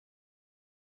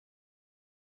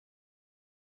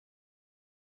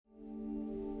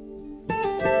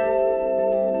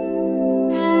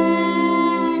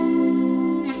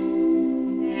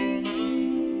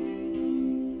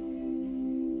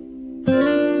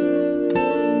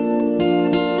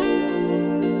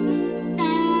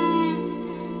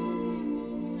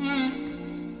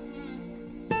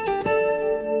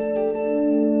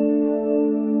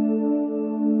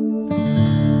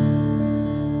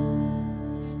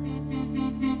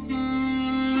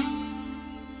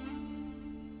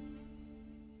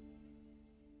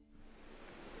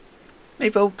Hey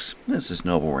folks, this is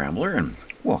Noble Rambler, and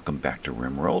welcome back to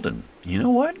RimWorld. And you know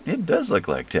what? It does look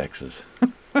like Texas.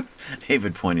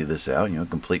 David pointed this out,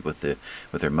 complete with their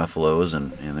muffalos,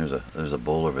 and there's a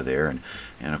bowl over there,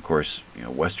 and of course,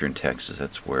 Western Texas.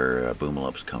 That's where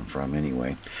boomalopes come from,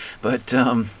 anyway. But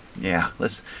yeah,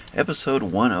 let's episode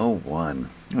 101. You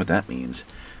know what that means?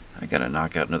 I gotta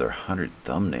knock out another 100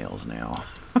 thumbnails now.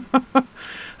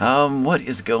 What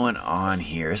is going on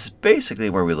here? This is basically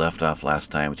where we left off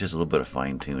last time, which is a little bit of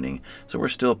fine-tuning. So we're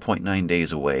still 0.9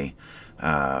 days away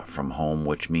from home,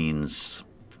 which means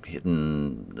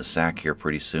hitting the sack here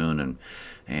pretty soon,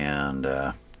 and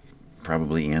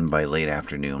probably in by late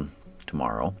afternoon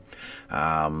tomorrow.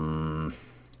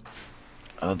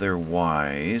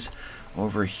 Otherwise,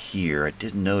 over here, I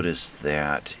did notice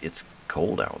that it's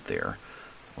cold out there.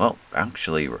 Well,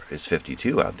 actually, it's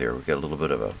 52 out there. We've got a little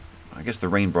bit of I guess the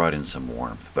rain brought in some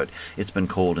warmth, but it's been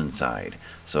cold inside.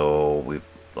 So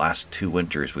last 2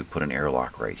 winters, we put an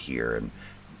airlock right here and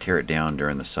tear it down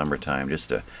during the summertime just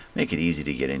to make it easy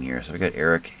to get in here. So we got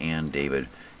Eric and David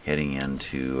heading in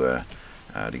to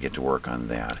get to work on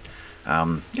that.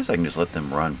 I guess I can just let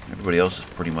them run. Everybody else is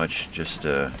pretty much just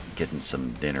getting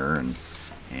some dinner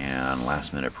and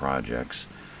last minute projects.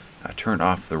 I turned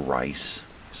off the rice.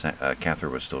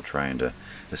 Catherine was still trying to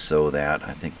sow that.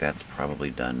 I think that's probably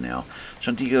done now.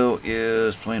 Shantigo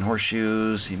is playing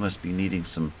horseshoes. He must be needing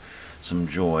some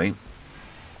joy.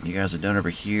 You guys are done over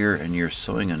here, and you're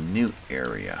sowing a new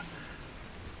area.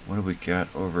 What do we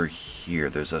got over here?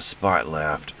 There's a spot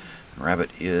left. Rabbit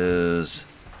is...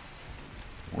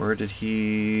 Where did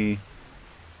he...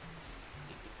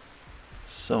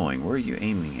 Sowing. Where are you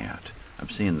aiming at? I'm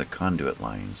seeing the conduit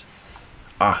lines.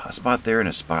 Ah, a spot there and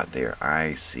a spot there.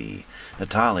 I see.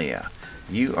 Natalia,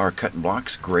 you are cutting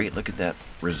blocks. Great. Look at that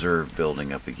reserve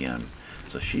building up again.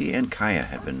 So she and Kaya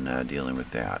have been dealing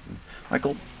with that. And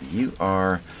Michael, you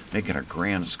are making a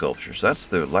grand sculpture. So that's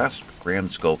the last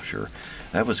grand sculpture.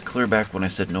 That was clear back when I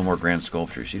said no more grand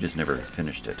sculptures. You just never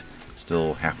finished it.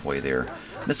 Still halfway there.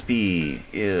 Miss B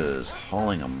is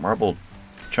hauling a marble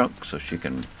chunk so she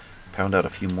can pound out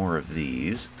a few more of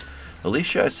these.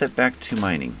 Alicia is set back to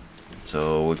mining.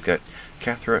 So we've got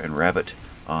Cathra and Rabbit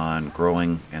on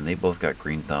growing, and they both got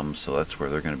green thumbs, so that's where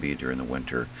they're going to be during the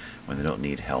winter when they don't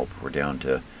need help. We're down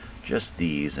to just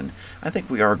these, and I think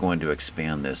we are going to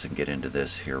expand this and get into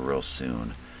this here real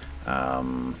soon.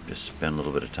 Just spend a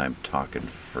little bit of time talking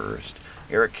first.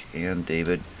 Eric and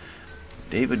David.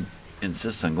 David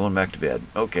insists on going back to bed.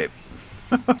 Okay.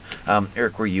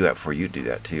 Eric, where are you at before you do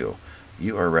that too?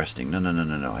 You are resting. No.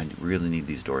 I really need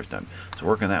these doors done. So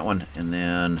work on that one, and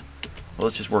then... Well,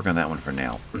 let's just work on that one for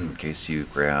now, in case you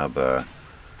grab,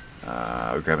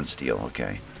 grabbing steel,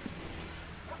 okay.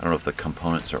 I don't know if the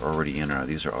components are already in or not.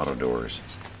 These are auto doors.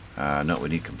 No, we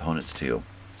need components too.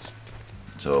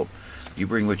 So, you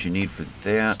bring what you need for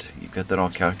that. You've got that all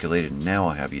calculated. Now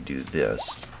I'll have you do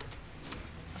this.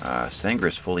 Sangra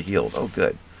is fully healed. Oh,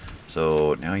 good.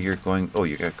 So, now you're going... Oh,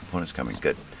 you got components coming.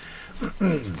 Good.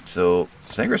 So,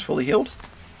 Sangra is fully healed?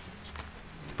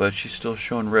 But she's still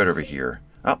showing red over here.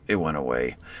 Oh, it went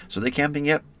away. So they camping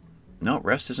yet? No,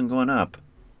 rest isn't going up.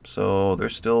 So they're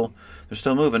still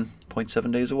moving.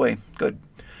 0.7 days away. Good.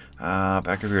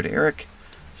 Back over here to Eric.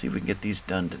 See if we can get these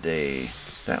done today.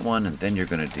 That one, and then you're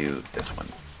going to do this one.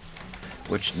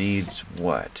 Which needs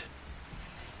what?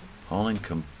 Hauling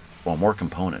more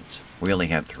components. We only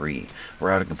had 3. We're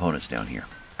out of components down here.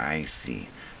 I see.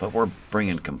 But we're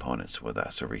bringing components with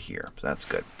us over here. So that's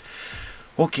good.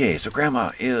 Okay, so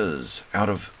Grandma is out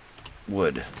of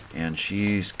wood, and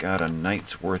she's got a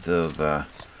night's worth of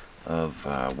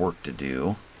work to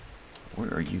do.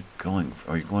 Where are you going?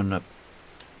 Are you going up?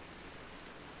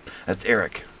 That's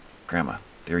Eric. Grandma,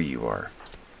 there you are.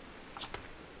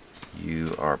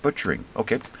 You are butchering.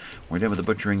 Okay, we're done with the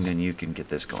butchering, then you can get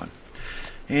this going.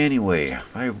 Anyway,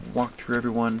 I walked through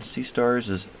everyone. Sea Stars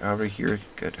is over here,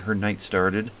 got her night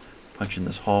started, punching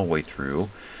this hallway through,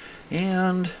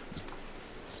 and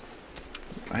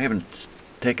I haven't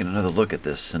taken another look at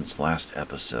this since last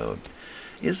episode.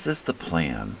 Is this the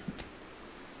plan?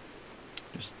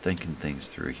 Just thinking things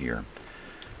through here.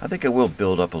 I think I will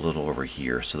build up a little over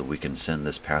here so that we can send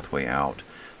this pathway out.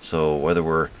 So whether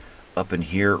we're up in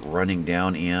here running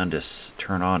down in to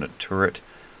turn on a turret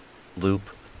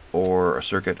loop or a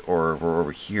circuit, or we're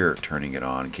over here turning it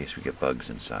on in case we get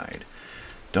bugs inside.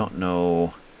 Don't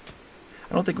know.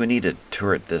 I don't think we need to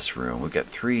turret this room. We've got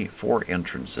 4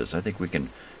 entrances. I think we can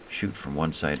shoot from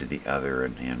one side to the other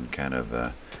and kind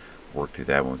of work through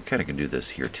that one. We kind of can do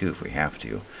this here too if we have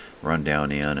to. Run down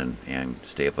in and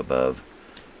stay up above.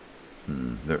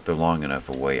 They're long enough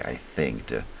away, I think,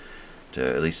 to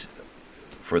at least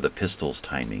for the pistol's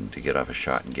timing to get off a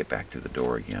shot and get back through the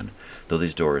door again. Though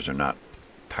these doors are not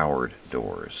powered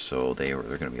doors, so they're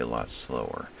going to be a lot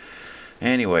slower.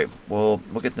 Anyway, we'll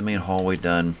get the main hallway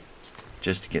done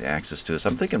just to get access to us.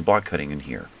 I'm thinking block cutting in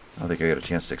here. I don't think I got a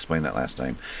chance to explain that last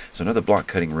time. So another block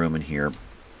cutting room in here.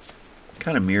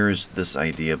 Kind of mirrors this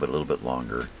idea, but a little bit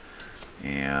longer.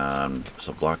 And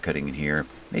so block cutting in here.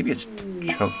 Maybe it's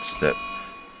chunks that...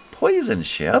 Poison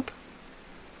ship?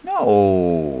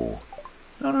 No.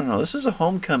 No. This is a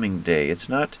homecoming day. It's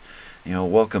not, you know,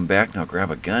 welcome back, now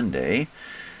grab a gun day.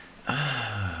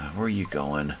 Where are you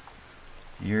going?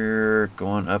 You're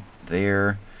going up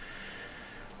there.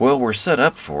 Well, we're set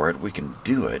up for it. We can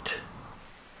do it.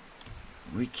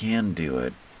 We can do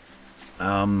it.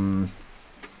 The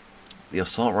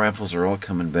assault rifles are all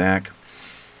coming back.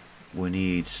 We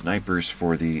need snipers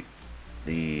for the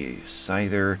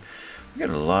scyther. We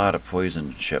got a lot of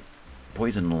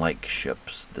poison-like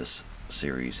ships this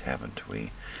series, haven't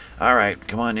we? All right,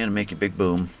 come on in and make a big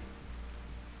boom.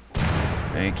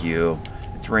 Thank you.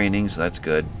 It's raining, so that's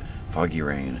good. Foggy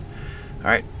rain. All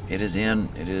right, it is in.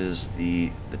 It is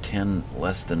the 10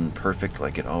 less than perfect,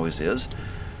 like it always is.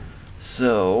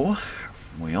 So,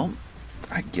 well,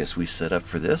 I guess we set up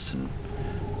for this and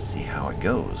see how it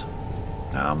goes.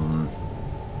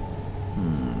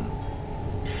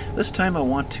 This time I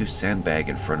want to sandbag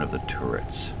in front of the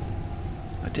turrets.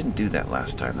 I didn't do that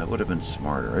last time. That would have been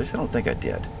smarter. I don't think I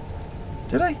did.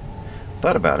 Did I?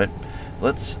 Thought about it.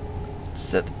 Let's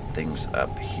set things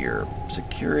up here.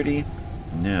 Security?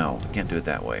 No, I can't do it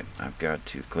that way. I've got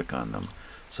to click on them.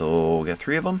 So, we got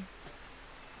 3 of them?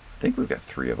 I think we've got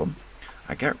 3 of them.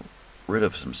 I got rid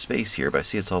of some space here, but I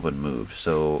see it's all been moved.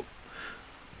 So,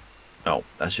 oh,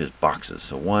 that's just boxes.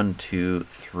 So 1, 2,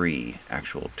 3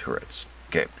 actual turrets.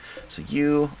 Okay, so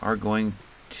you are going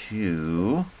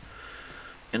to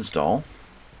install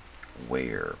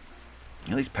where?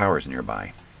 At least power's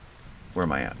nearby. Where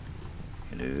am I at?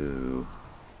 Hello.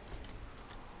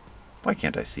 Why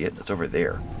can't I see it? It's over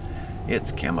there.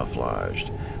 It's camouflaged.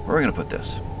 Where are we going to put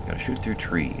this? Got to shoot through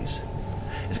trees.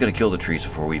 It's going to kill the trees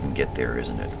before we even get there,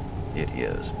 isn't it? It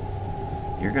is.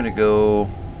 You're going to go...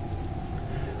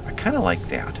 I kind of like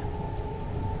that.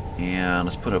 And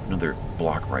let's put up another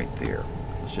block right there.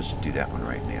 Let's just do that one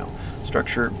right now.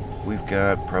 Structure, we've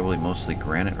got probably mostly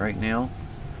granite right now.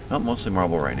 Not mostly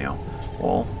marble right now.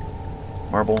 Wall,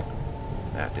 marble.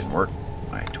 That didn't work.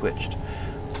 I twitched.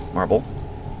 Marble.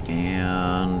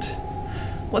 And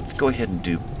let's go ahead and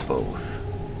do both.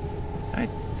 I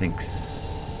think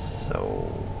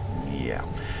so. Yeah.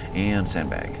 And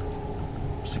sandbag.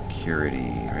 Security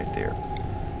right there.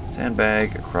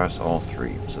 Sandbag across all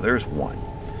 3. So there's 1.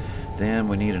 Then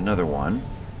we need another one.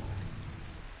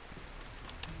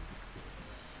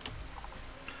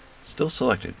 Still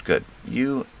selected. Good.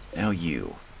 You. Now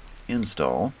you.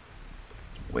 Install.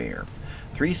 Where?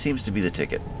 3 seems to be the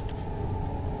ticket.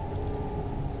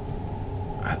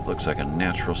 That looks like a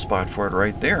natural spot for it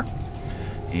right there.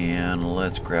 And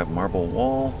let's grab marble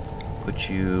wall. Put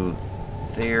you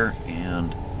there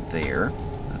and there.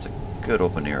 That's a good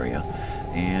open area.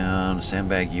 And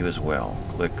sandbag you as well.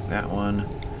 Click that one.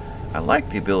 I like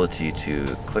the ability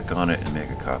to click on it and make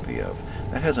a copy of.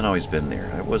 That hasn't always been there.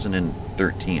 That wasn't in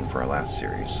 13 for our last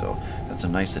series, so that's a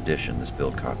nice addition, this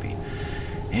build copy.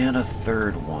 And a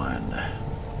third one.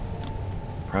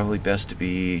 Probably best to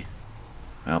be...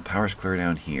 Well, power's clear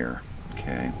down here.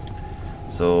 Okay.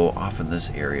 So off in this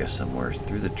area somewhere,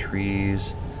 through the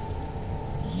trees.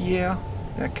 Yeah,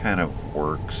 that kind of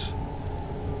works.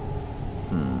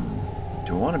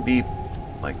 Do I want to be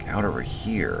like out over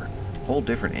here? Whole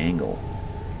different angle.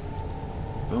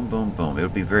 Boom, boom, boom. It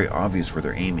would be very obvious where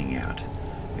they're aiming at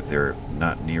if they're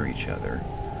not near each other.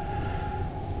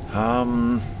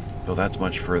 Well, that's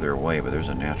much further away, but there's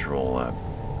a natural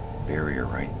barrier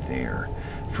right there.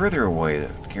 Further away, I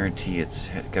guarantee it's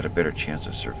got a better chance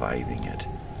of surviving it.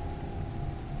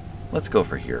 Let's go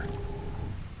for here.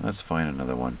 Let's find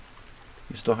another one.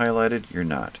 You still highlighted? You're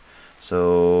not.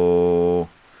 So,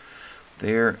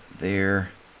 there.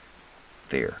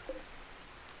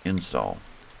 Install.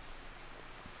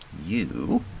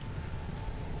 You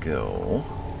go.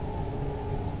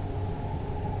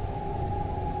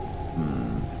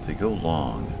 If they go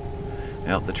long.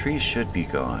 Now, the trees should be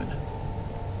gone.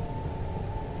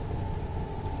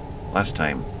 Last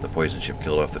time, the poison ship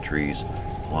killed off the trees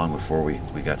long before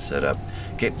we got set up.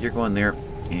 Okay, you're going there,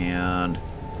 and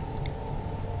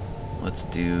let's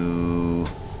do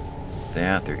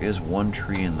that. There is one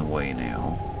tree in the way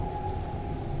now.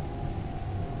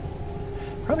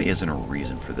 Probably isn't a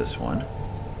reason for this one.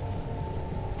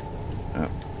 Oh,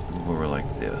 move over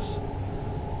like this.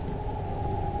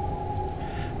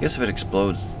 guess if it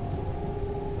explodes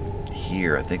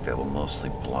here, I think that will mostly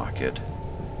block it.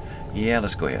 Yeah,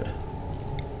 let's go ahead.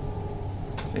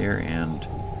 There, and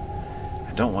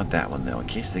I don't want that one though, in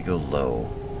case they go low.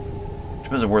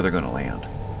 Depends on where they're going to land.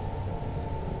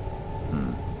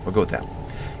 We'll go with that.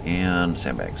 And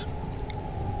sandbags.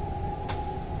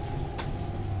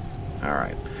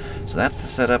 Alright, so that's the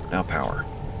setup. Now power.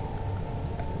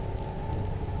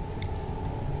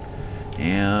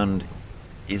 And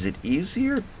is it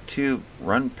easier to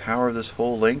run power this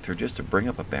whole length or just to bring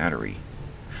up a battery?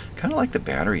 Kind of like the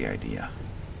battery idea.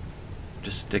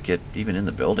 Just stick it even in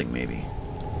the building maybe.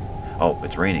 Oh,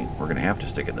 it's raining. We're going to have to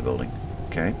stick it in the building.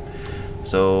 Okay.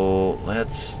 So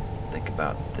let's think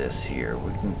about this here.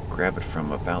 We can grab it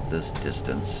from about this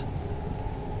distance.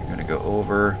 You're going to go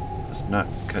over. Let's not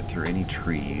cut through any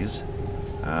trees.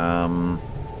 Got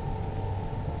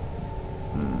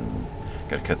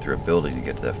to cut through a building to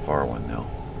get to that far one though.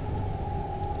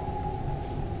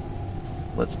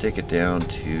 Let's take it down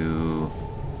to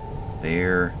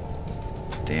there,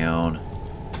 down,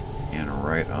 and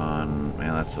right on.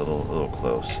 Man, that's a little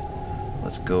close.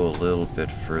 Let's go a little bit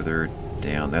further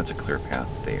down. That's a clear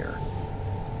path there.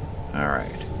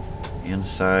 Alright.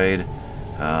 Inside.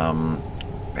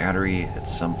 Battery at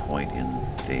some point in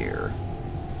there.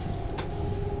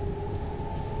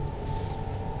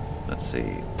 Let's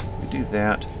see. We do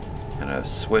that, and a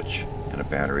switch, and a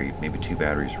battery. Maybe 2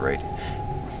 batteries, right?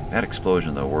 That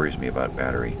explosion, though, worries me about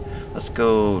battery. Let's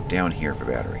go down here for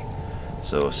battery.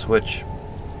 So, switch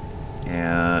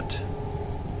at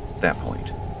that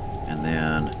point. And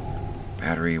then,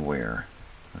 battery where?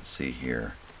 Let's see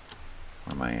here.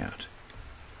 Where am I at?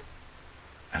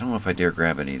 I don't know if I dare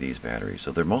grab any of these batteries.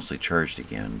 So, they're mostly charged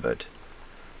again, but...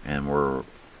 And we're a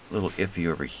little iffy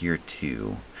over here,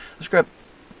 too.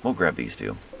 We'll grab these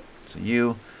two. So,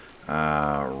 you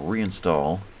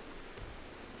reinstall.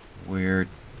 Where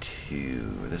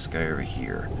to? This guy over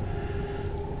here.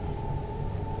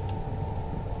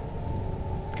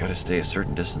 Gotta stay a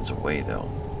certain distance away, though.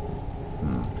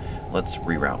 Let's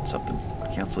reroute something.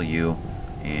 Cancel you,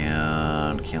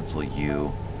 and cancel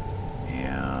you,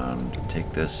 and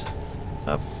take this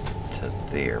up to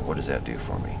there. What does that do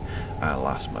for me? I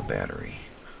lost my battery.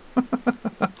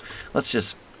 Let's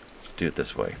just do it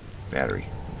this way. Battery.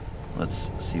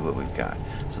 Let's see what we've got.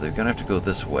 So they're going to have to go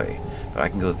this way. But I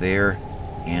can go there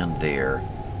and there,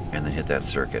 and then hit that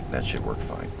circuit. That should work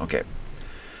fine. Okay.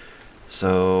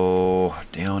 So,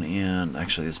 down in,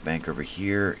 actually this bank over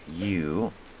here,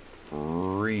 you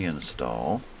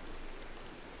reinstall.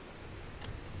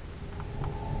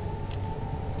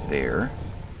 There.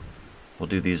 We'll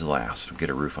do these last. We'll get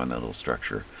a roof on that little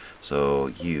structure. So,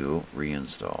 you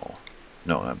reinstall.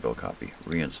 No, not build copy.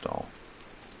 Reinstall.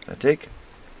 That take?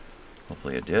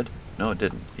 Hopefully it did. No, it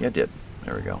didn't. Yeah, it did.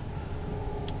 There we go.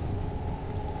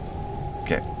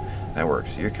 Okay, that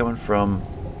works. You're coming from...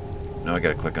 No, I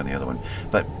gotta click on the other one.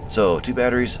 But, so, 2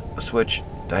 batteries, a switch,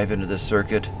 dive into this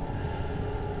circuit.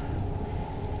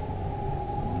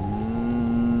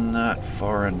 Not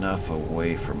far enough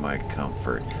away for my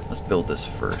comfort. Let's build this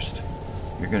first.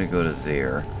 You're gonna go to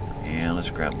there, and let's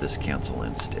grab this cancel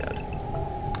instead.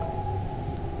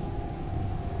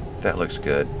 That looks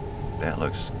good. That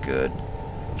looks good.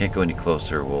 Can't go any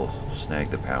closer. We'll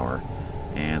snag the power.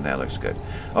 And that looks good.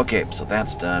 Okay, so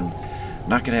that's done.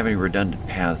 Not going to have any redundant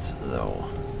paths, though.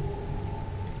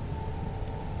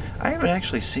 I haven't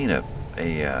actually seen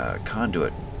a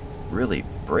conduit really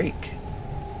break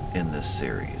in this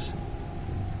series.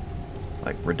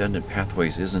 Like, redundant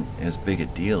pathways isn't as big a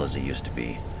deal as it used to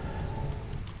be.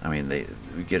 I mean,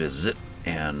 we get a zip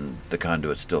and the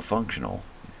conduit's still functional.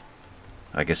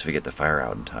 I guess if we get the fire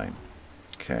out in time.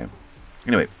 Okay.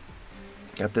 Anyway,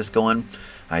 got this going.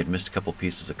 I had missed a couple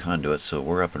pieces of conduit, so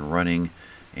we're up and running.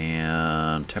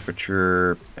 And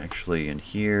temperature, actually in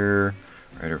here,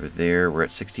 right over there, we're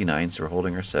at 69, so we're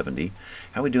holding our 70.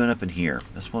 How are we doing up in here?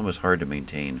 This one was hard to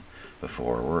maintain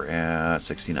before. We're at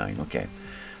 69. Okay.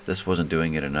 This wasn't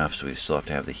doing it enough, so we still have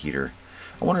to have the heater.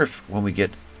 I wonder if when we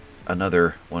get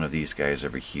another one of these guys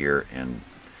over here and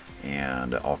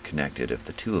all connected, if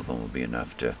the 2 of them will be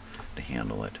enough to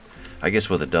handle it. I guess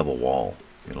with a double wall,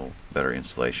 it'll better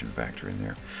insulation factor in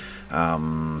there.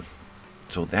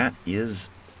 So that is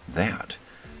that.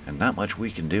 And not much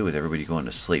we can do with everybody going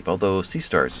to sleep. Although Sea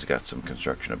Stars has got some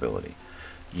construction ability.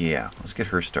 Yeah, let's get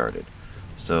her started.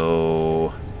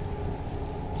 So,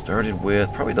 started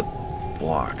with probably the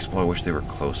blocks. Boy, I wish they were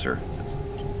closer.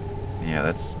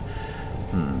 That's...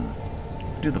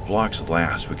 Do the blocks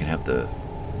last. We can have the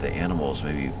animals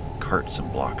maybe cart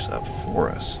some blocks up for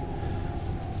us.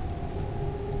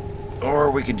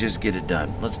 Or we can just get it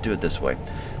done. Let's do it this way.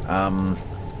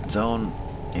 zone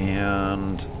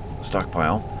and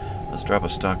stockpile. Let's drop a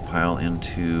stockpile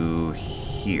into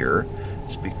here.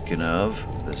 Speaking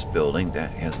of this building,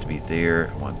 that has to be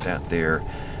there. I want that there.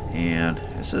 And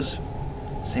this is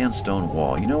sandstone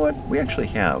wall. You know what? We actually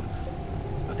have,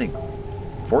 I think,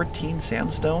 14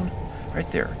 sandstone right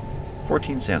there.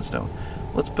 14 sandstone.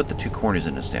 Let's put the 2 corners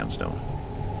into sandstone.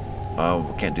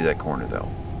 We can't do that corner though.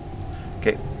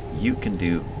 Okay, you can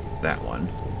do that one.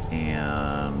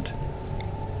 And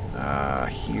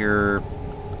here,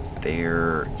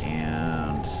 there,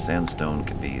 and sandstone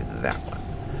can be that one.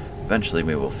 Eventually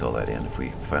we will fill that in if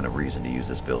we find a reason to use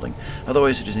this building.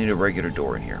 Otherwise you just need a regular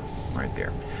door in here, right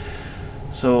there.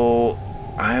 So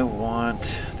I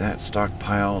want that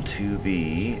stockpile to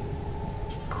be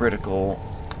critical,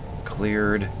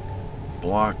 cleared,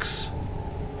 blocks.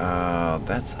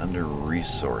 That's under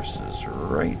resources,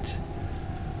 right?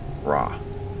 Raw.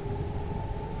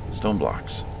 Stone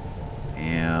blocks.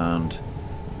 And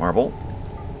marble.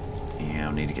 And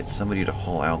I need to get somebody to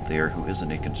haul out there who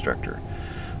isn't a constructor.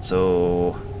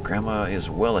 So Grandma is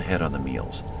well ahead on the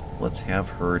meals. Let's have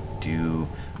her do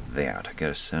that. I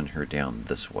gotta send her down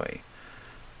this way.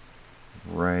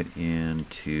 Right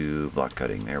into block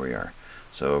cutting. There we are.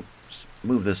 So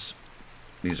move this.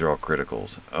 These are all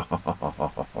criticals.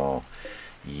 Oh,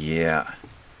 yeah.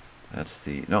 That's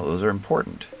the... No, those are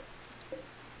important.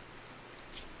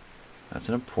 That's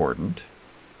an important.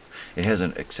 It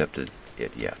hasn't accepted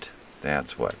it yet.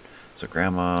 That's what. So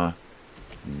Grandma...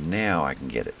 Now I can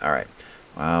get it. Alright.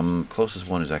 Closest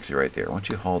one is actually right there. Why don't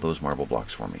you haul those marble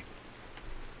blocks for me?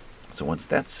 So once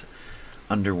that's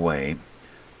underway...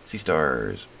 Sea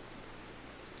stars.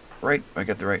 Right. I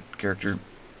got the right character.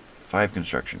 5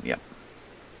 construction. Yep.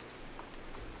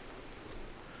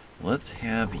 Let's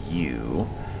have you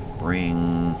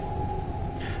bring...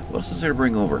 What else is there to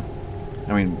bring over?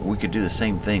 I mean, we could do the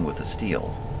same thing with the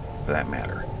steel, for that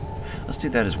matter. Let's do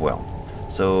that as well.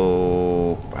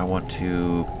 So, I want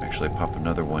to actually pop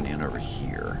another one in over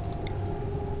here.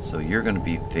 So you're going to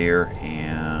be there,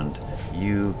 and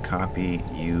you copy,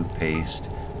 you paste,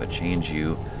 but change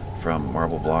you from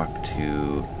marble block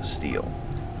to steel.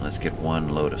 Let's get one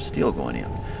load of steel going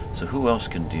in. So who else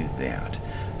can do that?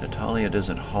 Natalia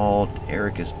doesn't haul,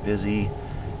 Eric is busy,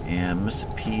 and Miss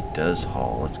P does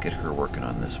haul. Let's get her working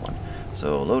on this one.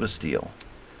 So load of steel.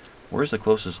 Where's the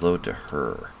closest load to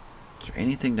her? Is there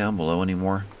anything down below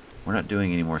anymore? We're not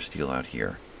doing any more steel out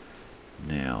here.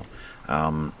 Now,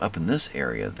 up in this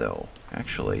area though,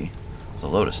 actually, there's a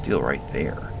load of steel right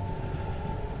there.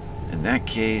 In that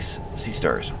case, Sea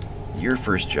Stars, your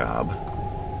first job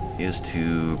is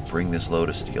to bring this load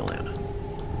of steel in.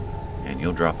 And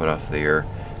you'll drop it off there.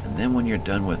 And then when you're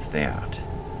done with that,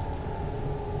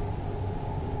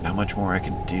 not much more I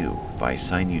can do. If I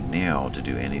assign you now to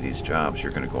do any of these jobs,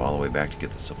 you're going to go all the way back to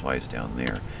get the supplies down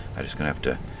there. I'm just going to have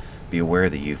to be aware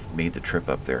that you've made the trip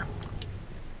up there.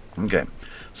 Okay,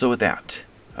 so with that,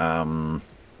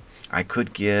 I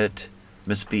could get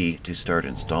Miss B to start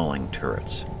installing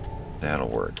turrets. That'll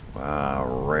work.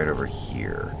 Right over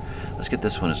here. Let's get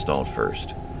this one installed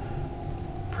first.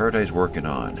 Prioritize working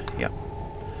on. Yep.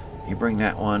 You bring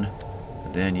that one,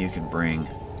 and then you can bring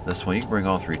this one. You can bring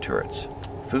all 3 turrets.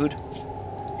 Food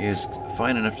is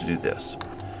fine enough to do this.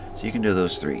 So you can do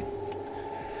those 3.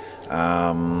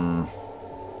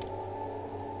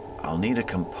 I'll need a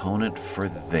component for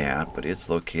that, but it's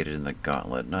located in the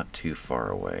gauntlet, not too far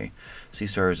away. Sea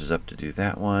Stars is up to do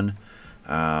that one.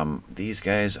 These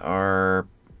guys are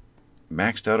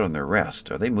maxed out on their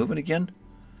rest. Are they moving again?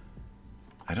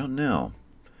 I don't know.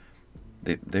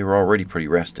 They were already pretty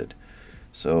rested.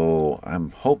 So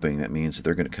I'm hoping that means that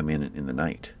they're going to come in the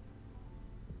night.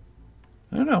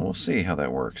 I don't know. We'll see how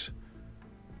that works.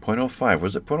 0.05.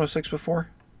 Was it 0.06 before?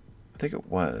 I think it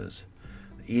was.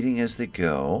 Eating as they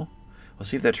go. We'll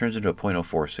see if that turns into a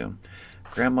 0.04 soon.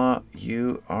 Grandma,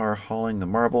 you are hauling the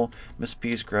marble. Miss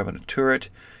P's grabbing a turret.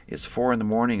 It's 4 in the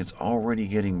morning. It's already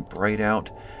getting bright out.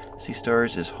 Sea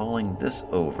Stars is hauling this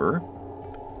over.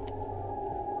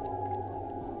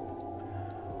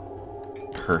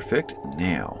 Perfect.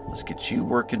 Now, let's get you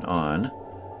working on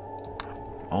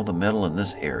all the metal in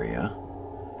this area.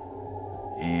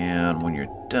 And when you're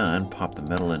done, pop the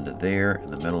metal into there,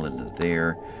 and the metal into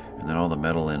there, and then all the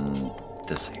metal in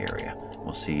this area.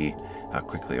 We'll see how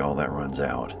quickly all that runs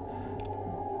out.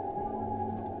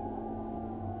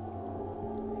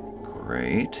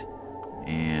 Great.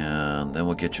 And then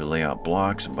we'll get you layout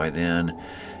blocks, and by then,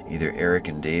 either Eric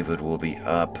and David will be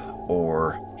up,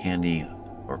 or Handy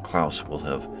or Klaus will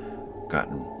have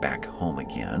gotten back home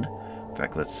again. In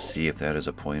fact, let's see if that is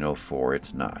a 0.04.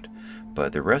 It's not.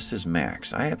 But the rest is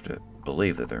max. I have to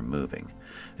believe that they're moving.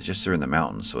 It's just they're in the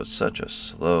mountains, so it's such a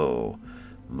slow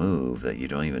move that you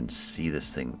don't even see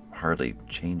this thing hardly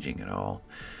changing at all.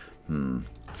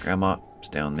 Grandma's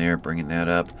down there, bringing that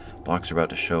up. Blocks are about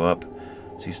to show up.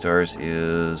 Sea Stars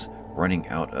is running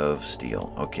out of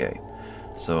steel. Okay,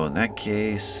 so in that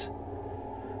case,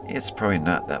 it's probably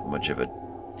not that much of a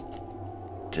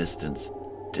distance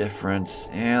difference.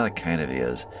 Yeah, that kind of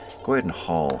is. Go ahead and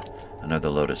haul another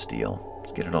load of steel.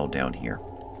 Let's get it all down here.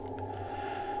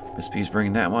 Miss B's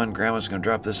bringing that one. Grandma's going to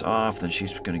drop this off. Then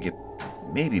she's going to get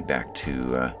maybe back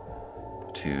to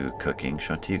cooking.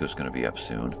 Shantigo's going to be up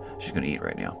soon. She's going to eat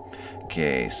right now.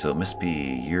 Okay, so Miss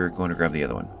B, you're going to grab the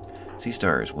other one. Sea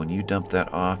Stars, when you dump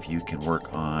that off, you can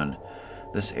work on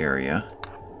this area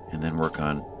and then work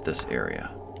on this area.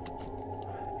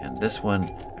 And this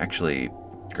one, actually,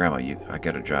 Grandma, I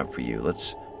got a job for you.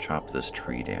 Let's chop this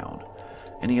tree down.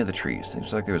 Any other trees?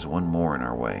 Seems like there's one more in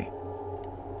our way.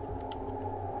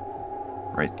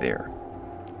 Right there.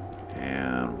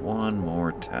 And one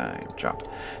more time. Chop.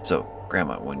 So,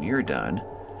 Grandma, when you're done,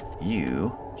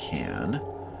 you can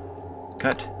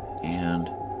cut and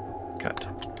cut.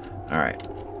 Alright.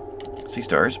 Sea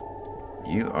Stars,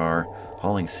 you are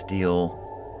hauling steel.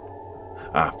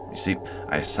 You see,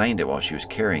 I assigned it while she was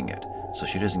carrying it, so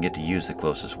she doesn't get to use the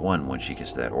closest one when she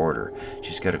gets to that order.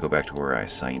 She's got to go back to where I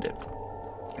assigned it.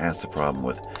 That's the problem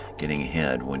with getting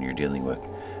ahead when you're dealing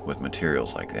with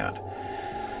materials like that.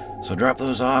 So drop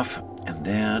those off, and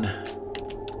then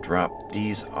drop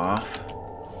these off.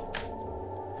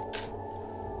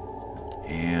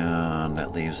 And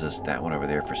that leaves us that one over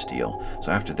there for steel.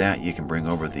 So after that, you can bring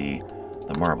over the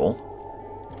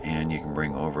marble, and you can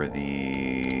bring over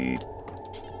the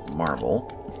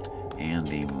marble, and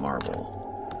the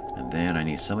marble. And then I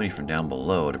need somebody from down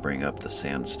below to bring up the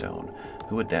sandstone.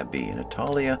 Who would that be?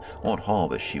 Natalia won't haul,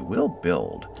 but she will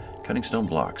build. Cutting stone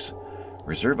blocks.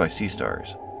 Reserved by Sea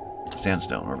Stars.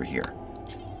 Sandstone over here.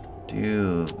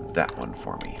 Do that one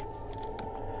for me.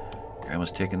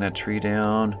 Grandma's taking that tree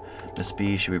down. Miss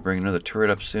B, should we bring another turret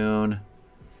up soon?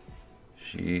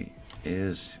 She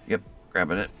is, yep,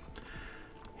 grabbing it.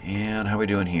 And how are we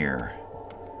doing here?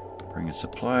 Bringing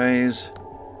supplies.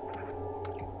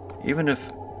 Even if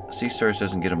Sea Stars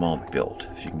doesn't get them all built,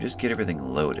 if you can just get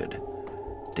everything loaded.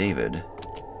 David,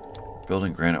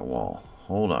 building granite wall.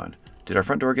 Hold on. Did our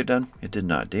front door get done? It did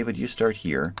not. David, you start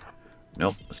here.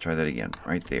 Nope, let's try that again.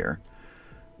 Right there.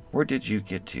 Where did you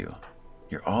get to?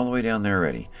 You're all the way down there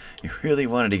already. You really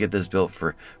wanted to get this built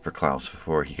for Klaus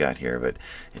before he got here, but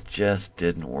it just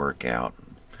didn't work out.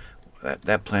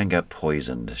 That plan got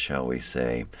poisoned, shall we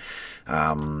say.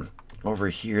 Over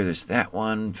here, there's that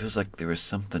one. Feels like there was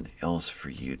something else for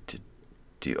you to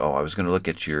do. Oh, I was going to look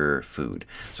at your food.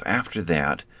 So after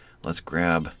that, let's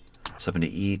grab something to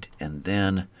eat, and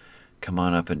then come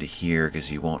on up into here,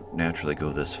 because you won't naturally go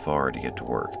this far to get to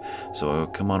work. So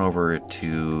come on over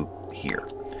to here.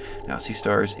 Now, Sea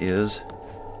Stars is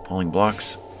hauling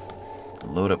blocks.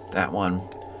 Load up that one.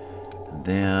 And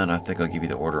then I think I'll give you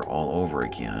the order all over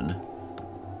again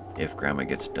if Grandma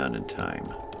gets done in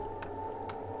time.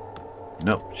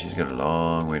 Nope, she's got a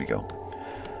long way to go.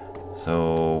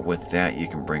 So with that, you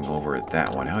can bring over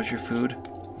that one. How's your food?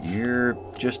 You're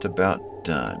just about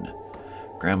done.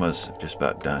 Grandma's just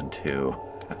about done too.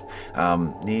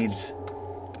 Needs...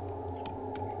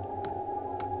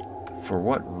 For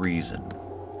what reason?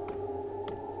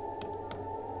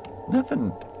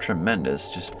 Nothing tremendous,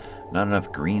 just not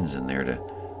enough greens in there to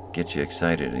get you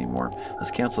excited anymore.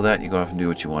 Let's cancel that and you go off and do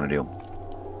what you want to do.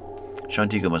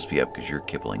 Shantigo must be up because you're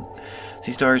kippling.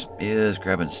 Sea Stars is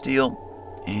grabbing steel,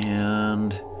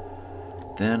 and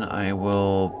then I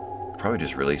will probably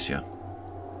just release you.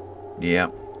 Yeah,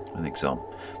 I think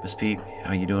so. Miss Pete,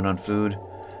 how you doing on food?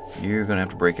 You're going to have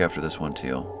to break after this one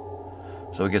too.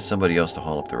 So we get somebody else to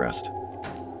haul up the rest.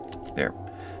 There.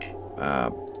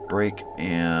 Break,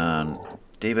 and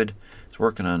David is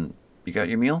working on... You got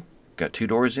your meal? Got 2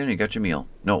 doors in, you got your meal.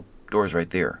 No, door's right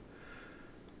there.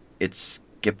 It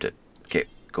skipped it. Okay,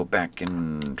 go back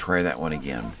and try that one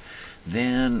again.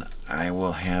 Then I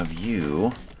will have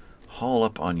you haul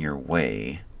up on your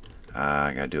way.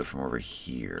 I gotta do it from over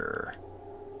here.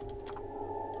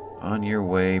 On your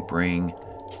way, bring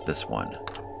this one.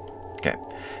 Okay,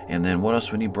 and then what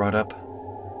else we need brought up?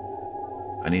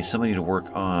 I need somebody to work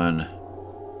on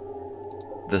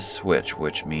this switch,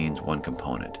 which means 1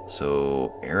 component.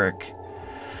 So, Eric,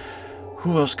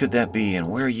 who else could that be, and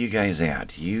where are you guys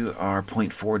at? You are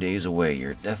 0.4 days away.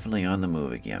 You're definitely on the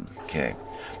move again. Okay,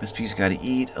 Miss P's got to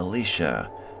eat.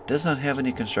 Alicia does not have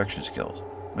any construction skills.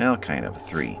 Well, kind of,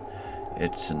 3.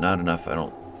 It's not enough, I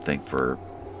don't think, for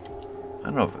I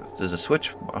don't know if there's a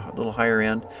switch a little higher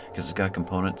end because it's got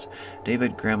components.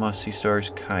 David, Grandma, Sea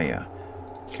Stars, Kaya.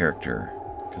 Character.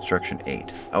 Construction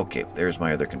 8. Okay, there's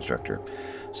my other constructor.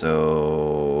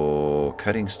 So,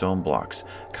 cutting stone blocks.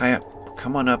 Kaya,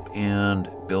 come on up and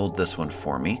build this one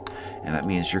for me. And that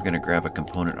means you're going to grab a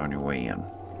component on your way in.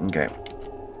 Okay.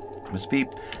 Miss Peep,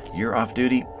 you're off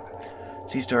duty.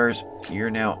 Sea Stars, you're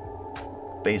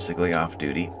now basically off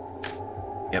duty.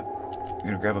 Yep. You're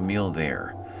going to grab a meal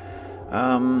there.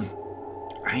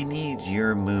 I need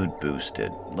your mood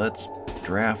boosted. Let's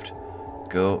draft,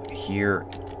 go here,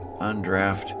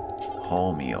 undraft,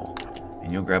 haul meal.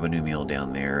 And you'll grab a new meal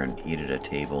down there and eat at a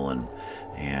table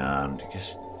and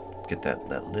just get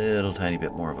that little tiny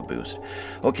bit more of a boost.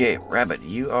 Okay, Rabbit,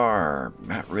 you are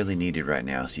not really needed right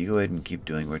now, so you go ahead and keep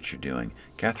doing what you're doing.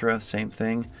 Cathra, same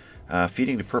thing.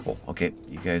 Feeding to Purple. Okay,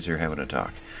 you guys are having a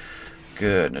talk.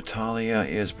 Good. Natalia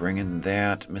is bringing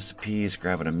that. Miss P is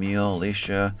grabbing a meal.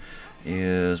 Alicia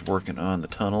is working on the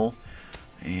tunnel.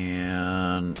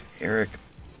 And Eric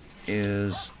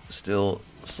is still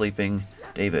sleeping.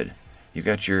 David, you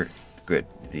got your... Good.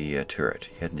 The turret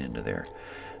heading into there.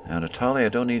 Now, Natalia, I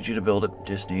don't need you to build it.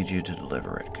 Just need you to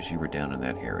deliver it because you were down in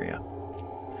that area.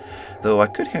 Though I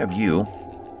could have you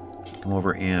come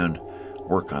over and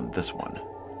work on this one.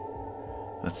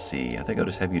 Let's see. I think I'll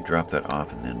just have you drop that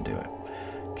off and then do it.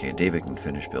 Okay, David can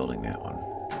finish building that one.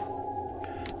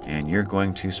 And you're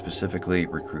going to specifically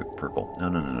recruit Purple.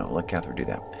 No. Let Catherine do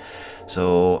that.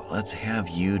 So let's have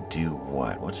you do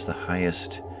what? What's the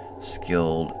highest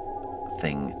skilled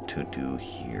thing to do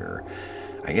here?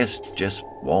 I guess just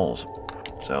walls.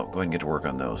 So go ahead and get to work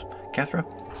on those. Cathra,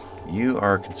 you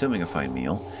are consuming a fine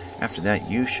meal. After that,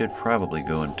 you should probably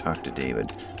go and talk to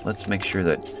David. Let's make sure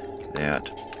that...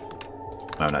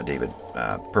 Oh, not David.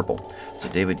 Purple. So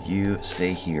David, you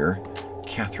stay here.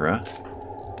 Cathra,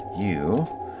 you...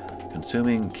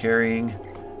 Consuming, carrying,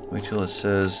 wait till it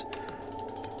says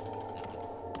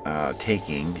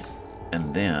taking,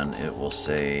 and then it will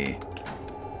say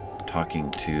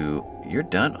talking to... You're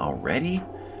done already?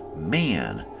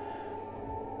 Man.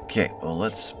 Okay, well,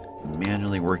 let's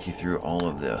manually work you through all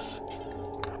of this.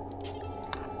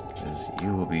 Because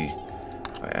you will be...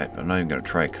 I'm not even going to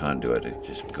try conduit. It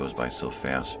just goes by so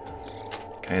fast.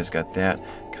 Kaya's got that.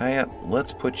 Kaya,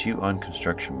 let's put you on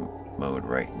construction mode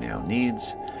right now.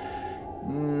 Needs...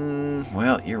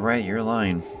 well, you're right. You're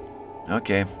lying.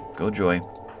 Okay, go Joy.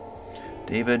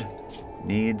 David,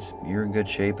 needs, you're in good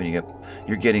shape, and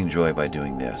you're getting joy by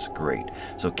doing this. Great.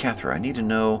 So, Cathra, I need to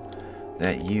know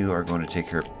that you are going to take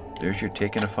care of... There's your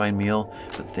taking a fine meal,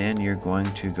 but then you're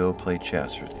going to go play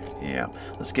chess. Yeah,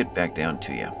 let's get back down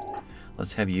to you.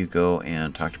 Let's have you go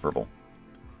and talk to Purple.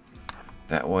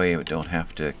 That way we don't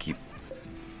have to keep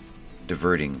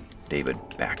diverting David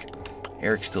back.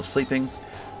 Eric's still sleeping.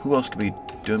 Who else could be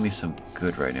doing me some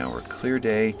good right now? We're clear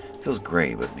day. Feels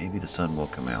gray, but maybe the sun will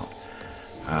come out.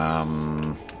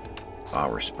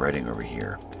 We're spreading over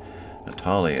here.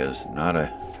 Natalia is not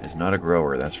a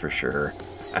grower, that's for sure.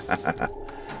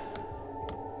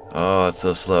 Oh, it's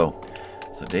so slow.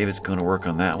 So David's going to work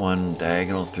on that one.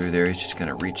 Diagonal through there. He's just kind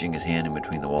of reaching his hand in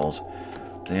between the walls.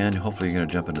 Then hopefully you're going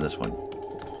to jump into this one.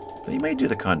 So you may do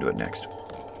the conduit next.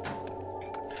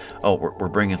 Oh, we're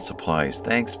bringing supplies.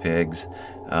 Thanks, pigs.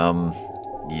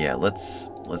 Yeah, let's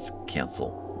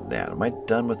cancel that. Am I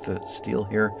done with the steel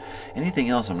here? Anything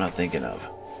else I'm not thinking of?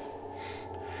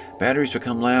 Batteries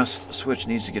become last. Switch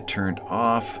needs to get turned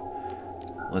off.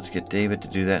 Let's get David to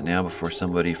do that now before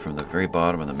somebody from the very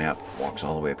bottom of the map walks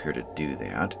all the way up here to do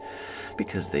that.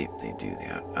 Because they do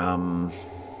that.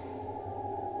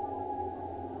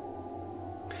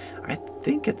 I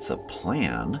think it's a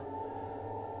plan.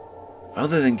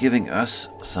 Other than giving us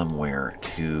somewhere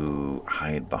to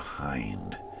hide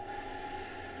behind.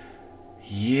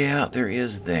 Yeah, there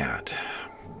is that.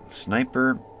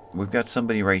 Sniper, we've got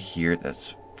somebody right here.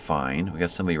 That's fine. We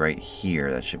got somebody right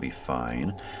here. That should be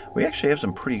fine. We actually have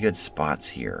some pretty good spots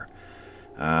here.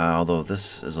 Although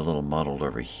this is a little muddled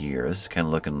over here. This is kind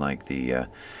of looking like the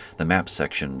map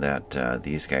section that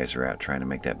these guys are at, trying to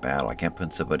make that battle. I can't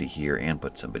put somebody here and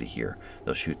put somebody here.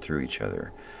 They'll shoot through each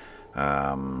other.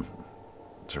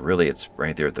 So really it's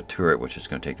right there at the turret, which is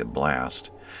going to take the blast.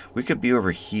 We could be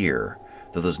over here,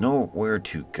 though there's nowhere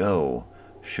to go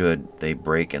should they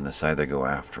break and decide to go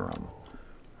after them.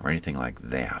 Or anything like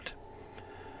that.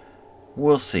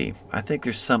 We'll see. I think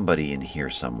there's somebody in here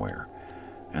somewhere.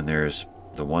 And there's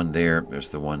the one there, there's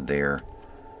the one there,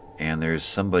 and there's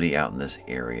somebody out in this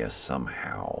area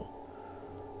somehow.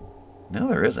 No,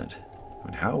 there isn't. I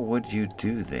mean, how would you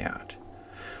do that?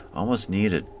 Almost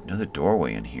need another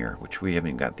doorway in here, which we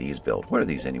haven't got these built. What are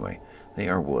these anyway? They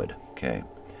are wood. Okay.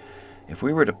 If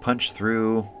we were to punch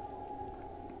through...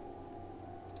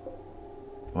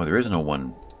 Well, there is no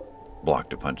one block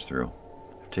to punch through.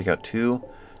 Take out 2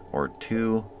 or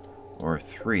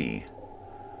 3.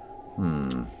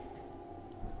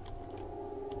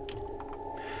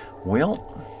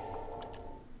 Well,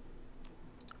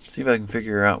 see if I can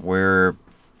figure out where...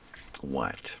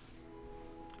 What?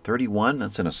 31?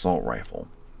 That's an assault rifle.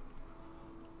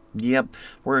 Yep,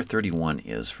 where 31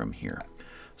 is from here.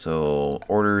 So,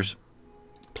 orders,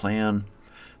 plan,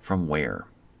 from where?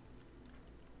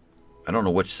 I don't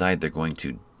know which side they're going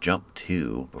to jump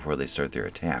to before they start their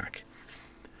attack.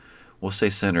 We'll say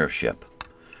center of ship.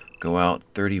 Go out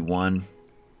 31,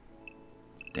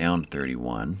 down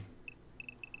 31,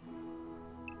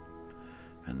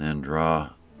 and then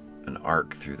draw an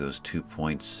arc through those 2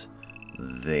 points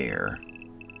there.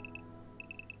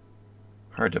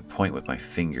 Hard to point with my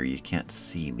finger, you can't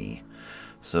see me.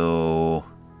 So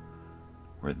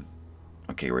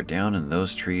we're down in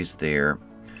those trees there.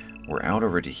 We're out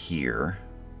over to here.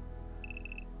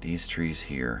 These trees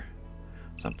here.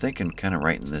 So I'm thinking kind of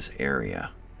right in this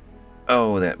area.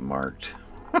 Oh, that marked.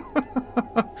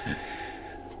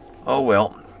 Oh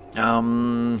well.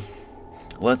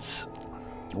 Let's...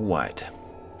 What?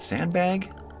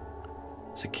 Sandbag?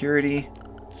 Security?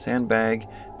 Sandbag?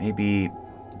 Maybe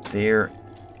there.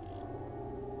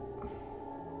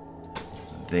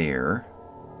 There.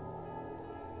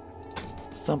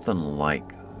 Something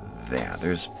like that.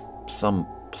 There's some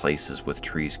places with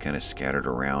trees kind of scattered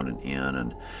around and in,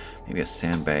 and maybe a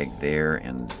sandbag there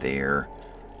and there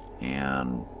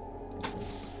and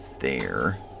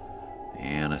there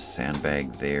and a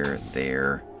sandbag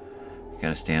there. You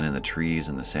kind of stand in the trees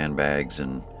and the sandbags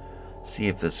and see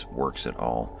if this works at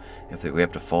all. If we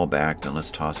have to fall back, then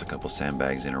let's toss a couple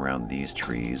sandbags in around these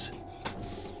trees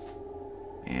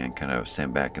and kind of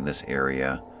sand back in this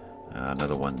area.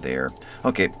 Another one there.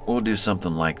 Okay, we'll do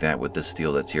something like that with this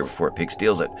steel that's here before a pig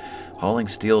steals it. Hauling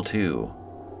steel 2.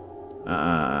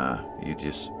 You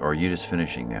just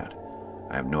finishing that.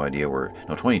 I have no idea where...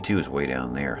 No, 22 is way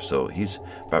down there, so he's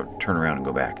about to turn around and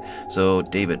go back. So,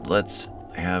 David, let's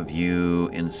have you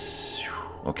in...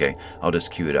 Okay, I'll just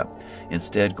queue it up.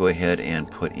 Instead, go ahead and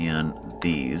put in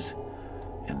these,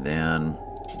 and then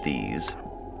these,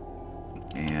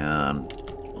 and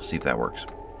we'll see if that works.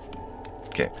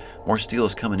 Okay, more steel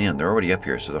is coming in. They're already up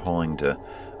here, so they're hauling to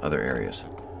other areas.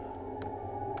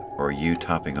 Or are you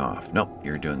topping off? Nope,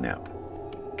 you're doing that.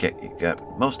 Okay, you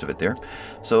got most of it there.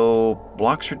 So,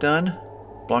 blocks are done.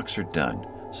 Blocks are done.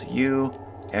 So you,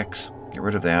 X, get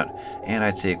rid of that. And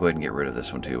I'd say go ahead and get rid of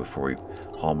this one too before we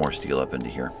haul more steel up into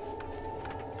here.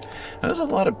 Now, there's a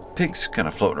lot of pigs kind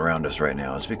of floating around us right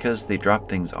now. It's because they drop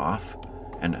things off.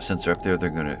 And since they're up there, they're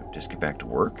going to just get back to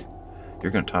work.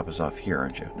 You're going to top us off here,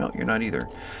 aren't you? No, you're not either.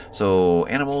 So,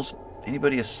 animals,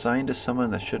 anybody assigned to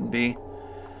someone that shouldn't be?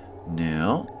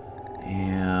 No.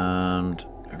 And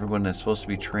everyone that's supposed to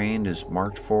be trained is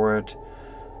marked for it.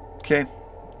 Okay,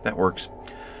 that works.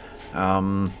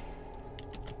 You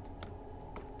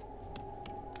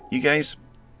guys,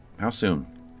 how soon?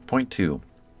 Point 2.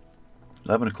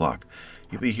 11 o'clock.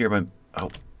 You'll be here by... Oh,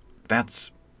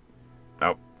 that's...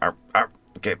 Oh,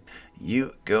 okay.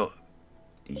 You go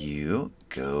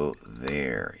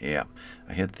there. Yeah,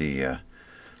 I hit the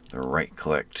right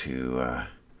click to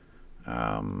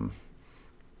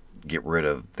get rid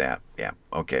of that. Yeah,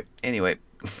 okay. Anyway,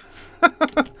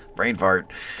 brain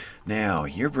fart. Now,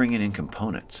 you're bringing in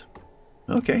components.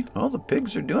 Okay, well, the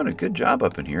pigs are doing a good job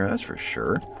up in here, that's for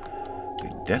sure. We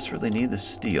desperately need the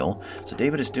steel. So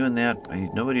David is doing that. I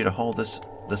need nobody to haul this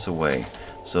away.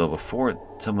 So before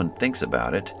someone thinks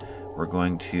about it, we're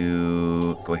going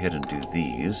to go ahead and do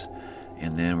these.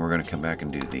 And then we're going to come back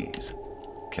and do these.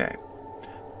 Okay.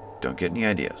 Don't get any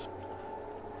ideas.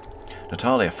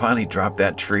 Natalia finally dropped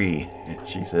that tree.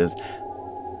 She says,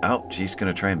 oh, she's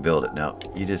going to try and build it. No,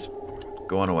 you just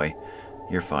go on away.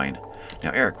 You're fine.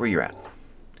 Now, Eric, where you at?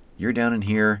 You're down in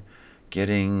here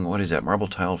getting, what is that, marble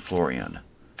tiled floor in.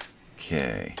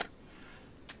 Okay.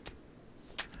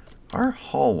 Our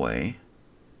hallway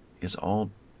is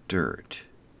all dirt.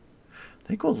 I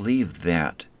think we'll leave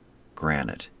that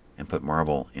granite and put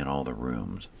marble in all the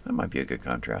rooms. That might be a good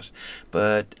contrast.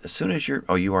 But as soon as you're...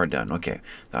 Oh, you are done. Okay.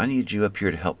 I need you up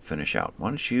here to help finish out. Why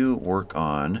don't you work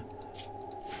on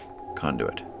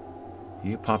conduit?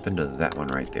 You pop into that one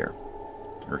right there.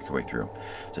 Work your way through.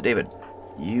 So, David,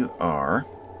 you are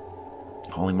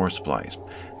hauling more supplies.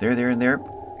 There, and there.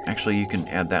 Actually, you can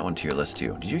add that one to your list,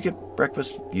 too. Did you get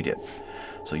breakfast? You did.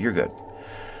 So, you're good.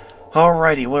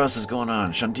 Alrighty, what else is going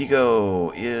on?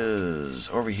 Shantigo is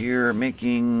over here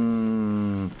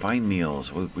making fine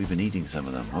meals. We've been eating some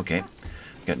of them. Okay.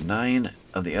 Got 9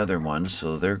 of the other ones,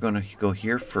 so they're going to go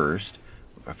here first.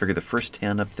 I figure the first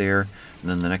 10 up there,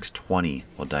 and then the next 20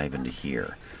 will dive into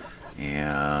here.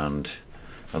 And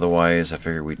otherwise, I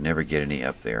figure we'd never get any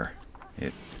up there.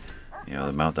 The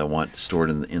amount I want stored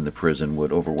in the prison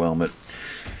would overwhelm it.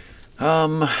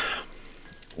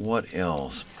 What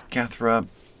else? Cathra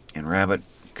and Rabbit,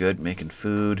 good, making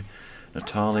food.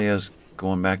 Natalia's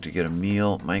going back to get a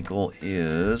meal. Michael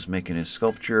is making his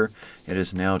sculpture. It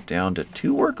is now down to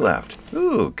 2 work left.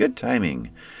 Ooh, good timing.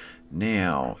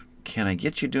 Now, can I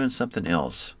get you doing something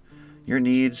else? Your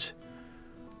needs,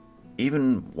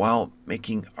 even while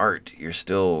making art, you're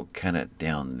still kind of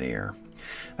down there.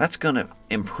 That's going to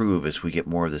improve as we get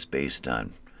more of this base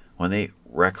done. When they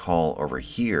wreck haul over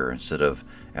here instead of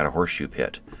at a horseshoe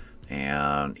pit,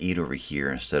 and eat over here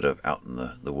instead of out in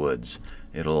the woods,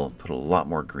 it'll put a lot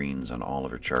more greens on all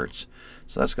of our charts.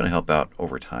 So that's going to help out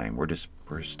over time.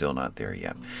 We're still not there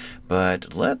yet.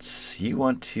 But you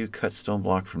want to cut stone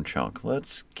block from chunk.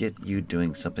 Let's get you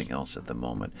doing something else at the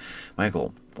moment.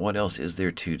 Michael, what else is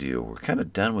there to do? We're kind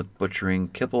of done with butchering.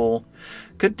 Kibble,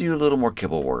 could do a little more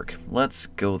kibble work. Let's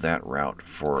go that route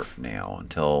for now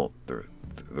until the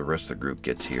rest of the group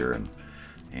gets here, and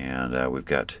we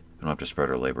don't have to spread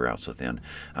our labor out so thin.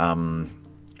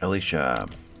 Alicia,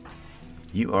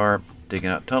 you are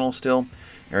digging out tunnels still.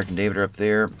 Eric and David are up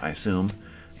there, I assume.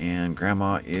 And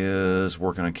Grandma is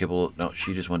working on kibble. No,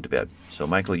 she just went to bed. So,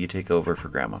 Michael, you take over for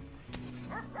Grandma.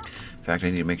 In fact,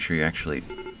 I need to make sure you actually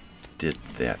did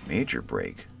that major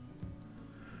break.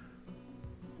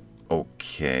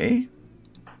 Okay.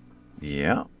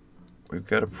 Yeah. We've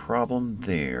got a problem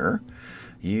there.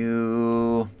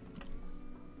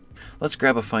 Let's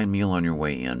grab a fine meal on your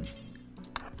way in.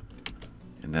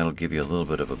 And that'll give you a little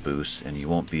bit of a boost, and you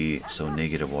won't be so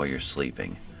negative while you're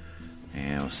sleeping.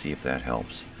 And we'll see if that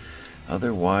helps.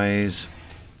 Otherwise,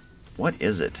 what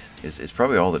is it? It's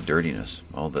probably all the dirtiness,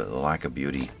 all the lack of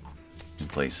beauty in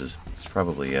places. It's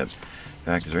probably it. In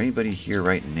fact, is there anybody here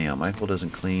right now? Michael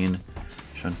doesn't clean.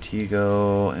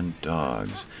 Shantigo and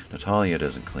dogs. Natalia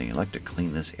doesn't clean. I like to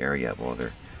clean this area up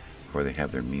before they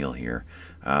have their meal here.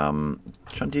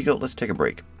 Shantigo, let's take a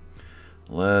break.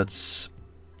 Let's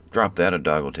drop that. A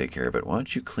dog will take care of it. Why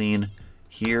don't you clean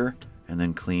here and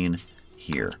then clean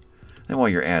here? Then while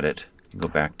you're at it, you can go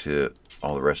back to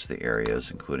all the rest of the areas,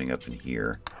 including up in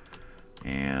here.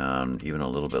 And even a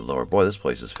little bit lower. Boy, this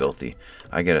place is filthy.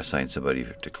 I gotta assign somebody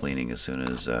to cleaning as soon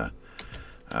as the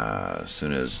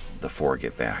 4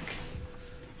 get back.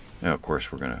 Now, of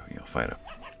course, we're gonna fight a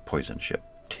poison ship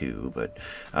too, but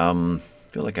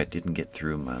feel like I didn't get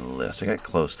through my list. I got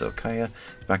close though. Kaya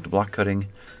back to block cutting,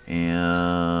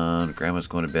 and Grandma's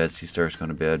going to bed. Sea Star's going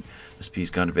to bed. Miss P's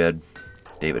gone to bed.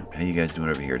 David, how you guys doing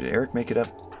over here? Did Eric make it up?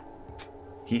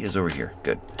 He is over here.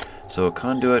 Good. So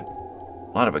conduit,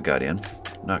 a lot of it got in.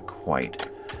 Not quite,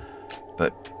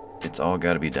 but it's all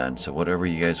got to be done. So whatever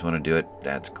you guys want to do it,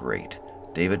 that's great.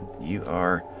 David, you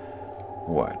are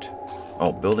what?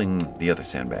 Oh, building the other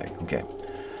sandbag. Okay,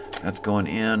 that's going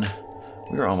in.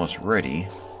 We're almost ready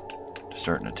to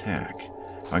start an attack.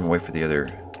 I can wait for the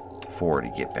other 4 to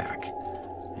get back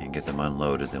and get them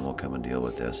unloaded, then we'll come and deal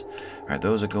with this. Alright,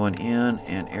 those are going in,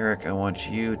 and Eric, I want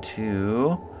you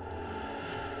to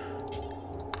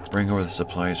bring over the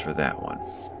supplies for that one.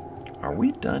 Are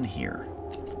we done here?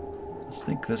 Let's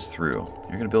think this through.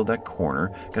 You're going to build that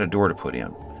corner. Got a door to put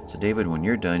in. So David, when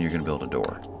you're done, you're going to build a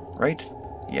door. Right?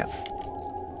 Yeah.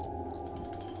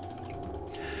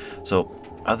 So,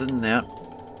 other than that,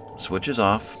 switches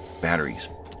off. Batteries.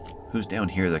 Who's down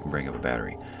here that can bring up a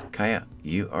battery? Kaya,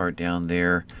 you are down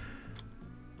there.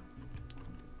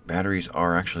 Batteries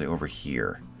are actually over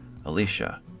here.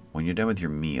 Alicia, when you're done with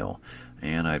your meal,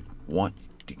 and I want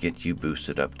to get you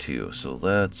boosted up too. So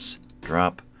let's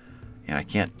drop, and I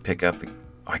can't pick up.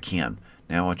 I can.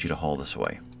 Now I want you to haul this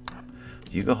away.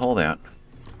 You go haul that.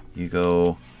 You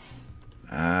go.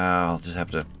 I'll just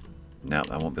have to. No,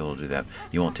 I won't be able to do that.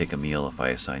 You won't take a meal if I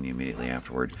assign you immediately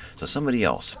afterward. So somebody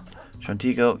else.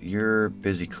 Shantigo, you're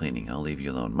busy cleaning. I'll leave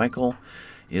you alone. Michael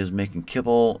is making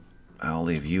kibble. I'll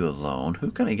leave you alone. Who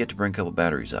can I get to bring a couple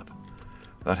batteries up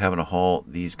without having to haul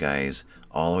these guys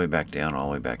all the way back down, all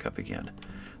the way back up again?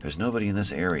 There's nobody in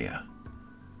this area.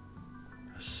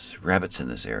 There's rabbits in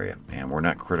this area, and we're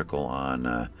not critical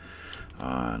on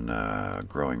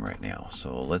growing right now.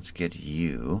 So let's get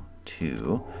you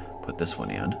to put this one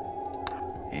in.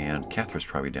 And Catherine's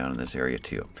probably down in this area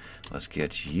too. Let's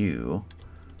get you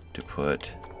to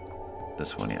put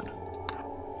this one in.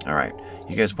 Alright,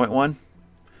 you guys point 1.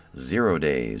 0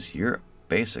 days. You're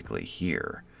basically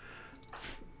here.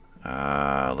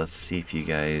 Let's see if you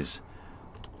guys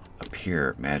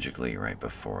appear magically right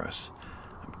before us.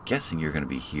 I'm guessing you're going to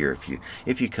be here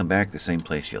if you come back the same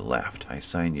place you left. I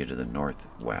assigned you to the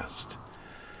northwest.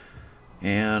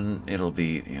 And it'll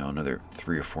be, another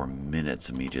 3 or 4 minutes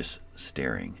of me just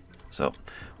staring. So,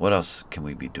 what else can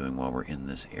we be doing while we're in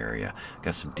this area?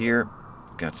 Got some deer,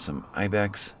 got some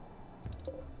ibex.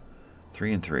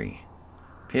 3 and 3.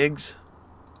 Pigs.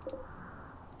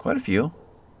 Quite a few.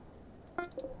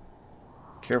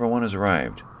 Caravan 1 has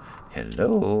arrived.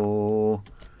 Hello.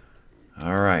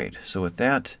 Alright, so with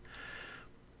that,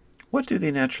 what do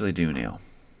they naturally do now?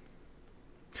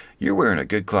 You're wearing a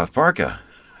good cloth parka.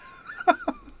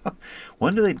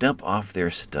 When do they dump off their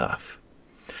stuff?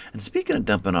 And speaking of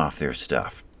dumping off their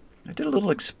stuff, I did a little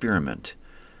experiment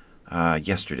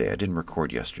yesterday. I didn't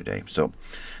record yesterday. So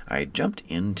I jumped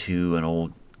into an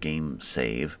old game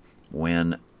save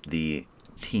when the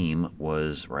team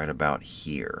was right about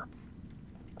here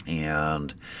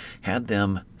and had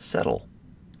them settle.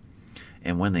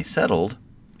 And when they settled,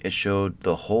 it showed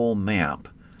the whole map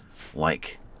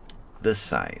like this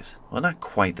size. Well, not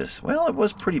quite this. Well, it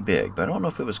was pretty big, but I don't know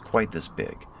if it was quite this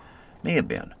big. May have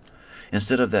been.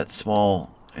 Instead of that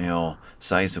small,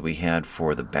 size that we had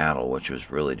for the battle, which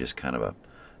was really just kind of a,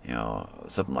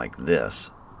 something like this,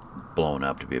 blown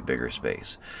up to be a bigger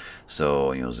space.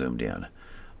 So, zoomed in.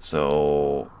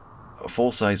 So, a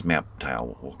full-size map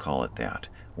tile, we'll call it that,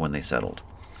 when they settled.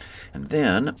 And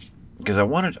then, because I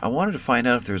wanted to find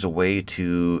out if there's a way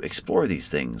to explore these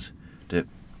things, to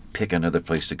pick another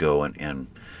place to go and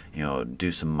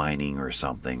do some mining or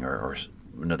something, or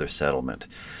another settlement.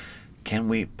 Can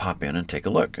we pop in and take a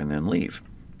look and then leave?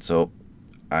 So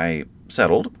I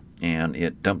settled, and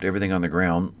it dumped everything on the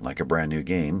ground like a brand new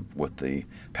game with the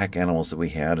pack animals that we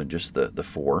had and just the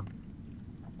 4.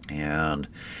 And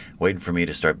waiting for me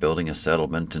to start building a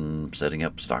settlement and setting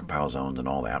up stockpile zones and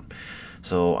all that.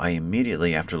 So I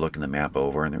immediately, after looking the map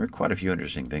over, and there were quite a few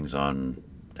interesting things on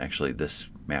actually this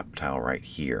map tile right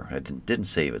here. I didn't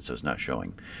save it, so it's not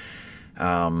showing.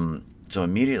 So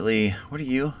immediately, what are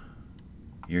you?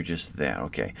 You're just that.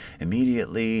 Okay.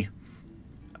 Immediately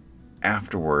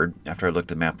after I looked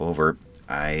the map over,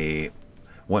 I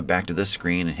went back to this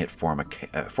screen and hit form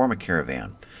a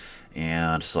caravan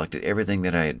and selected everything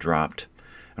that I had dropped.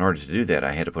 In order to do that,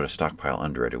 I had to put a stockpile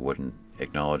under it. It wouldn't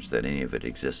acknowledge that any of it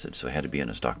existed, so it had to be in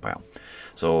a stockpile.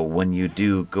 So when you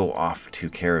do go off to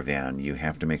caravan, you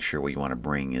have to make sure what you want to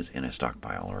bring is in a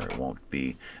stockpile, or it won't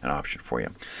be an option for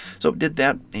you. So did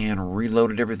that and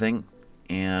reloaded everything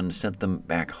and sent them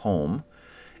back home.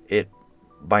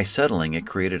 By settling, it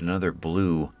created another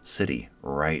blue city.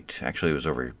 Right, actually, it was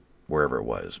over wherever it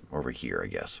was, over here, I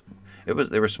guess.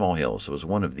 They were small hills, so it was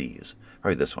one of these,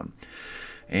 probably this one,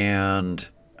 and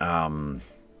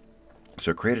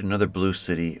so it created another blue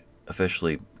city,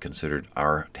 officially considered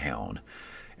our town.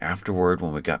 Afterward,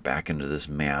 when we got back into this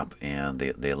map and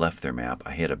they left their map,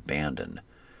 I hit abandon.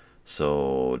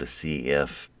 So to see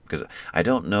if, because I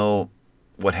don't know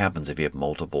what happens if you have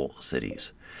multiple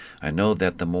cities. I know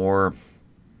that the more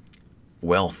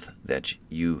wealth that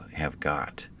you have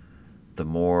got, the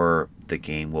more the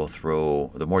game will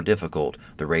throw, the more difficult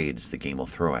the raids the game will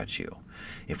throw at you.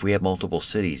 If we have multiple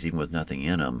cities, even with nothing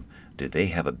in them, do they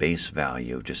have a base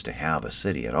value just to have a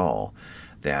city at all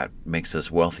that makes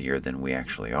us wealthier than we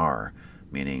actually are,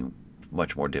 meaning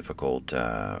much more difficult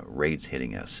raids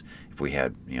hitting us if we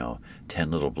had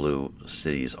 10 little blue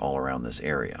cities all around this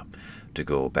area to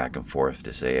go back and forth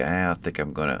to say, I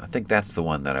think that's the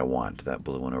one that I want, that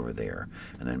blue one over there,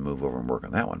 and then move over and work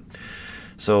on that one.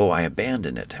 So I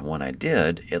abandoned it, and when I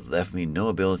did, it left me no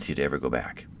ability to ever go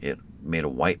back. It made a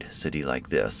white city like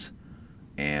this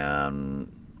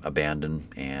and abandoned,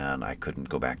 and I couldn't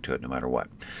go back to it no matter what,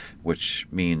 which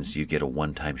means you get a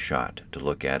one-time shot to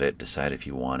look at it, decide if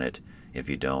you want it. If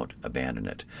you don't, abandon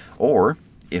it. Or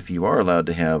if you are allowed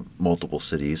to have multiple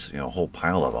cities, a whole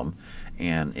pile of them,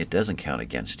 and it doesn't count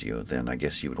against you, then I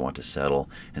guess you would want to settle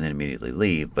and then immediately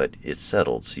leave, but it's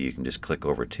settled, so you can just click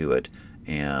over to it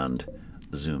and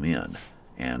zoom in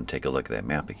and take a look at that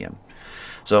map again.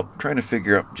 So trying to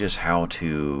figure out just how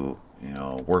to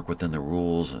work within the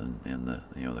rules and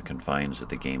the confines that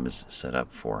the game is set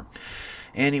up for.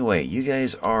 Anyway, you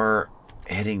guys are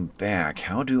heading back.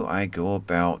 How do I go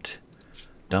about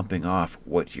dumping off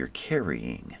what you're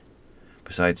carrying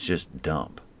besides just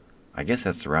dump? I guess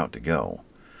that's the route to go.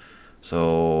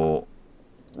 So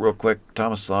real quick,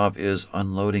 Tomislav is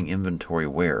unloading inventory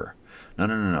where?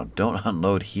 No. Don't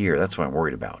unload here. That's what I'm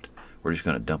worried about. We're just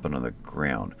going to dump it on the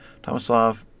ground.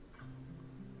 Tomislav,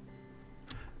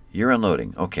 You're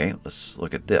unloading. Okay, let's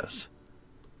look at this.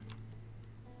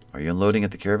 Are you unloading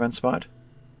at the caravan spot?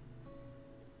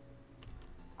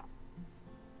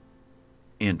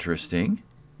 Interesting.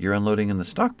 You're unloading in the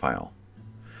stockpile.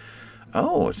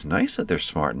 Oh, it's nice that they're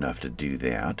smart enough to do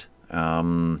that.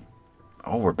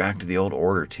 Oh, we're back to the old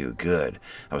order too. Good.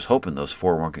 I was hoping those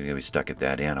 4 weren't going to be stuck at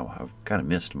that end. I've kind of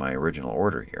missed my original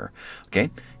order here.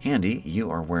 Okay, Handy, you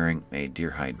are wearing a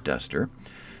deer hide duster.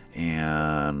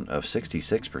 And of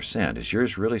 66%. Is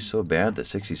yours really so bad that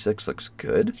 66 looks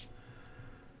good?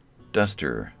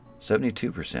 Duster,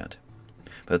 72%.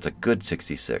 But it's a good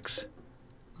 66.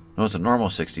 No, it's a normal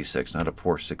 66, not a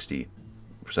poor 60,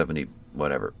 70,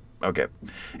 whatever. Okay.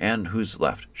 And who's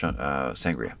left?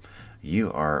 Sangria. You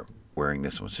are wearing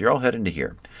this one. So you're all heading to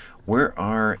here. Where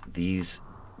are these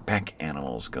pack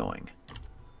animals going?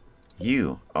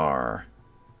 You are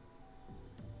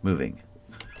moving.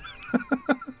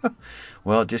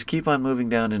 Well, just keep on moving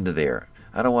down into there.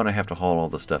 I don't want to have to haul all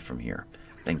the stuff from here.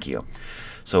 Thank you.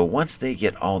 So once they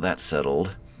get all that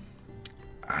settled,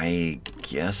 I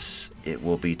guess it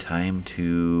will be time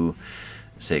to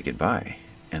say goodbye.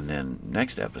 And then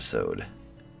next episode,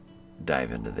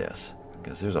 dive into this.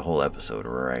 Because there's a whole episode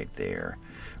right there.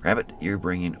 Rabbit, you're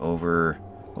bringing over...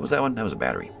 What was that one? That was a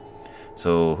battery.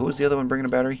 So who was the other one bringing a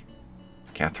battery?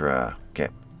 Cathra. Okay.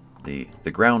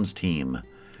 The grounds team.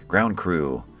 Ground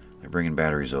crew. They're bringing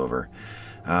batteries over.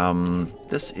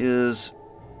 This is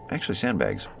actually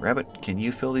sandbags. Rabbit, can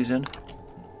you fill these in?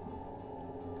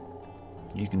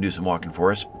 You can do some walking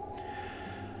for us.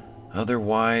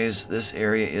 Otherwise, this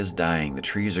area is dying. The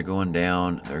trees are going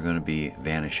down. They're going to be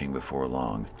vanishing before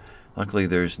long. Luckily,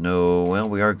 there's no... Well,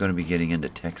 we are going to be getting into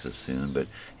Texas soon, but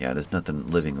yeah, there's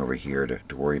nothing living over here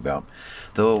to worry about.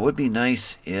 Though it would be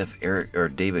nice if Eric or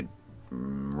David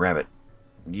Rabbit,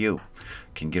 you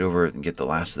can get over and get the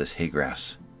last of this hay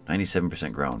grass.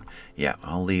 97% grown. Yeah,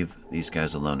 I'll leave these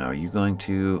guys alone now. Are you going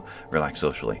to relax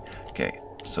socially? Okay,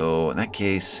 so in that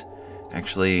case,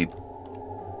 actually,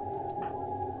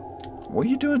 what are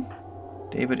you doing?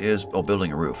 David is,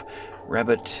 building a roof.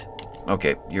 Rabbit,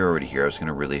 okay, you're already here. I was going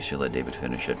to release you, let David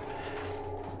finish it.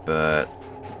 But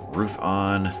roof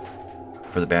on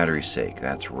for the battery's sake.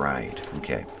 That's right.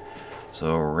 Okay,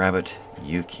 so Rabbit,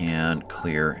 you can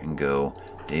clear and go.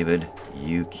 David,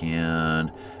 you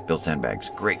can build sandbags.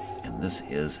 Great. And this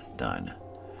is done.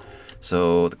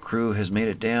 So the crew has made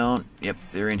it down. Yep,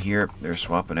 they're in here. They're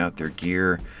swapping out their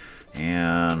gear.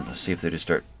 And let's see if they just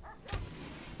start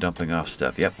dumping off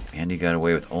stuff. Yep, Andy got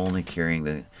away with only carrying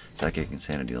the psychic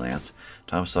insanity lance.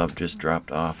 Tom Sob just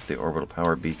dropped off the orbital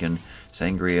power beacon.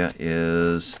 Sangria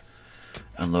is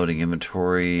unloading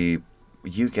inventory.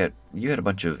 You had a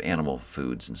bunch of animal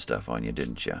foods and stuff on you,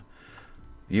 didn't you?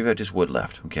 You got just wood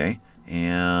left, okay?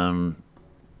 And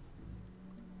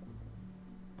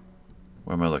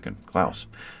where am I looking? Klaus,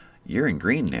 you're in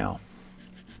green now.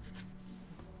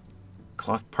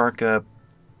 Cloth parka,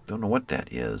 don't know what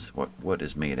that is. What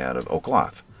is made out of? Oh,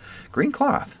 cloth. Green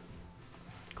cloth.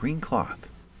 Green cloth.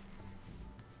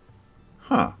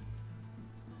 Huh.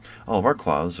 All of our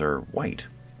cloths are white.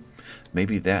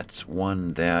 Maybe that's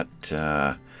one that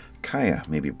Kaya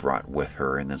maybe brought with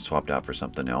her and then swapped out for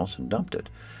something else and dumped it.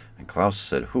 And Klaus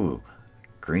said, "Whoo,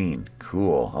 green,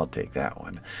 cool, I'll take that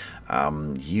one."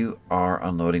 You are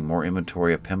unloading more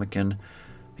inventory of pemmican.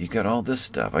 You got all this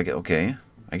stuff. Okay.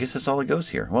 I guess that's all that goes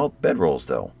here. Well, bedrolls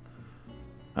though.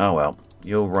 Oh well,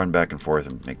 you'll run back and forth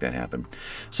and make that happen.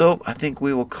 So I think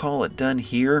we will call it done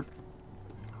here.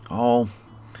 Oh,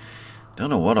 don't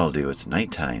know what I'll do. It's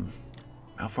nighttime.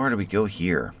 How far do we go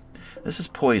here? This is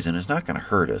poison. It's not going to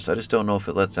hurt us. I just don't know if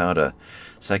it lets out a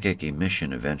psychic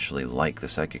emission eventually like the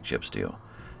psychic chips do.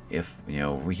 If,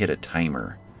 we hit a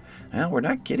timer. Well, we're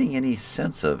not getting any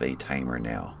sense of a timer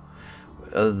now.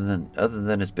 Other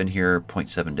than it's been here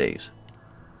 0.7 days.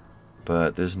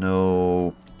 But there's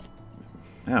no...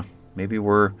 Yeah, maybe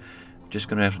we're just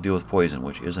going to have to deal with poison,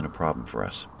 which isn't a problem for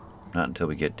us. Not until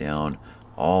we get down,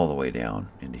 all the way down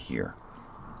into here.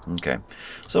 Okay,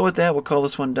 so with that, we'll call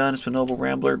this one done. It's been Noble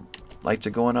Rambler. Lights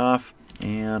are going off,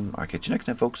 and I'll catch you next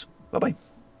time, folks. Bye-bye.